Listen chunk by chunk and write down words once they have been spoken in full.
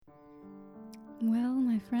Well,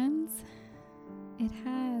 my friends, it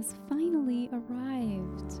has finally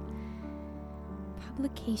arrived.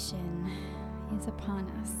 Publication is upon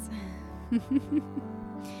us.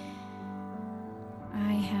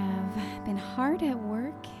 I have been hard at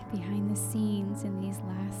work behind the scenes in these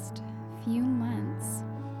last few months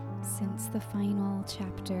since the final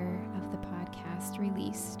chapter of the podcast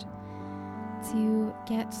released to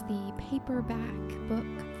get the paperback book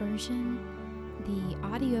version, the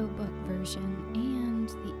audiobook version, and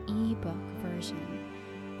the ebook version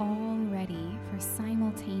all ready for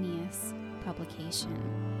simultaneous publication.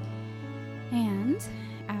 And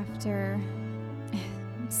after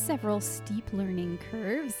several steep learning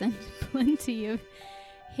curves and plenty of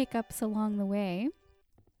hiccups along the way,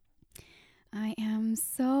 I am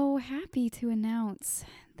so happy to announce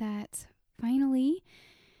that finally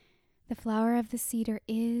The Flower of the Cedar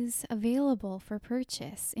is available for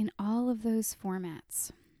purchase in all of those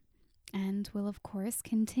formats and will, of course,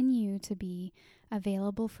 continue to be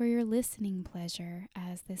available for your listening pleasure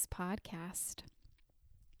as this podcast.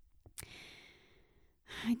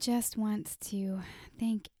 I just want to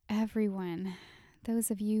thank everyone,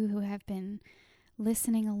 those of you who have been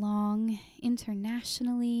listening along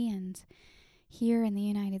internationally and here in the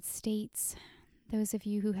United States, those of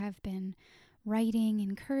you who have been writing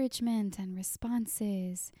encouragement and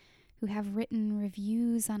responses, who have written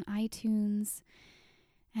reviews on iTunes,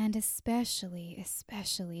 and especially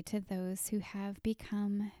to those who have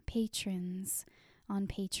become patrons on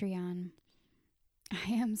Patreon.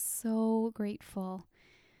 I am so grateful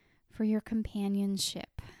for your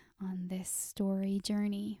companionship on this story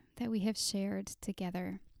journey that we have shared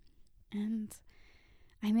together. And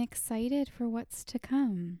I'm excited for what's to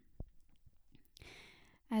come.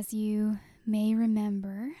 As you may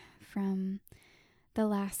remember from the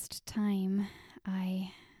last time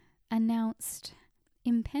I announced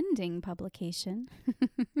impending publication,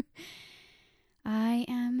 I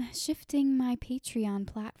am shifting my Patreon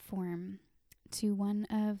platform to one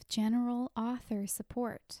of general author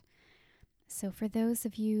support. So for those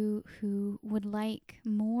of you who would like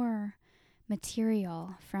more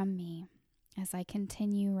material from me as I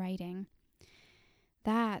continue writing,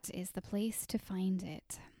 that is the place to find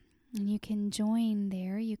it. And you can join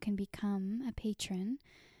there. You can become a patron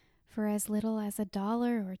for as little as $1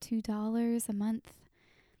 or $2 a month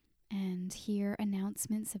and hear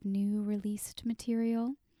announcements of new released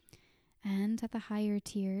material. And at the higher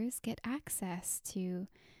tiers, get access to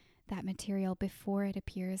that material before it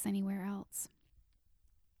appears anywhere else.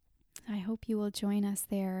 I hope you will join us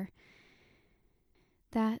there.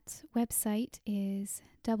 That website is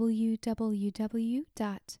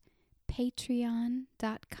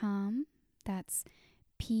www.patreon.com. That's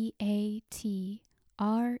patreon.com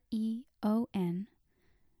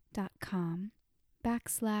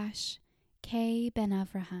 /K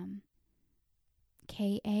Ben-Avraham.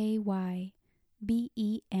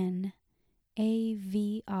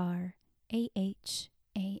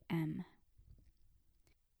 KaybenAvraham.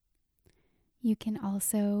 You can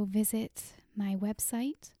also visit my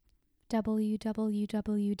website,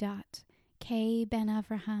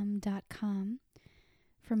 www.kaybenavraham.com,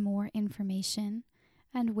 for more information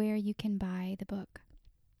and where you can buy the book.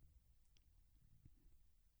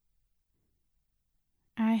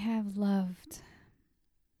 I have loved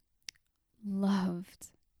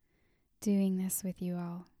doing this with you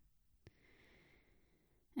all.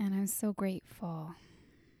 And I'm so grateful.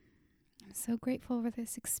 I'm so grateful for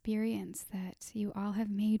this experience that you all have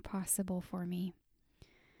made possible for me.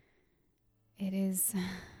 It is,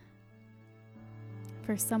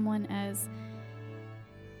 for someone as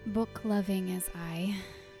book-loving as I,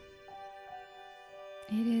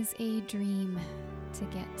 it is a dream to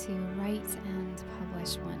get to write and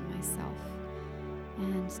publish one myself,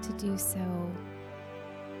 and to do so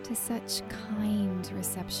to such kind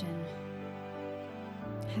reception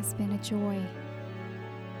has been a joy.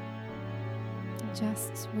 It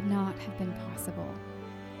just would not have been possible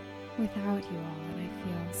without you all, and I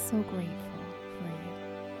feel so grateful for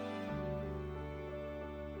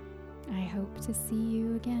you. I hope to see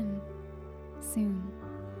you again soon.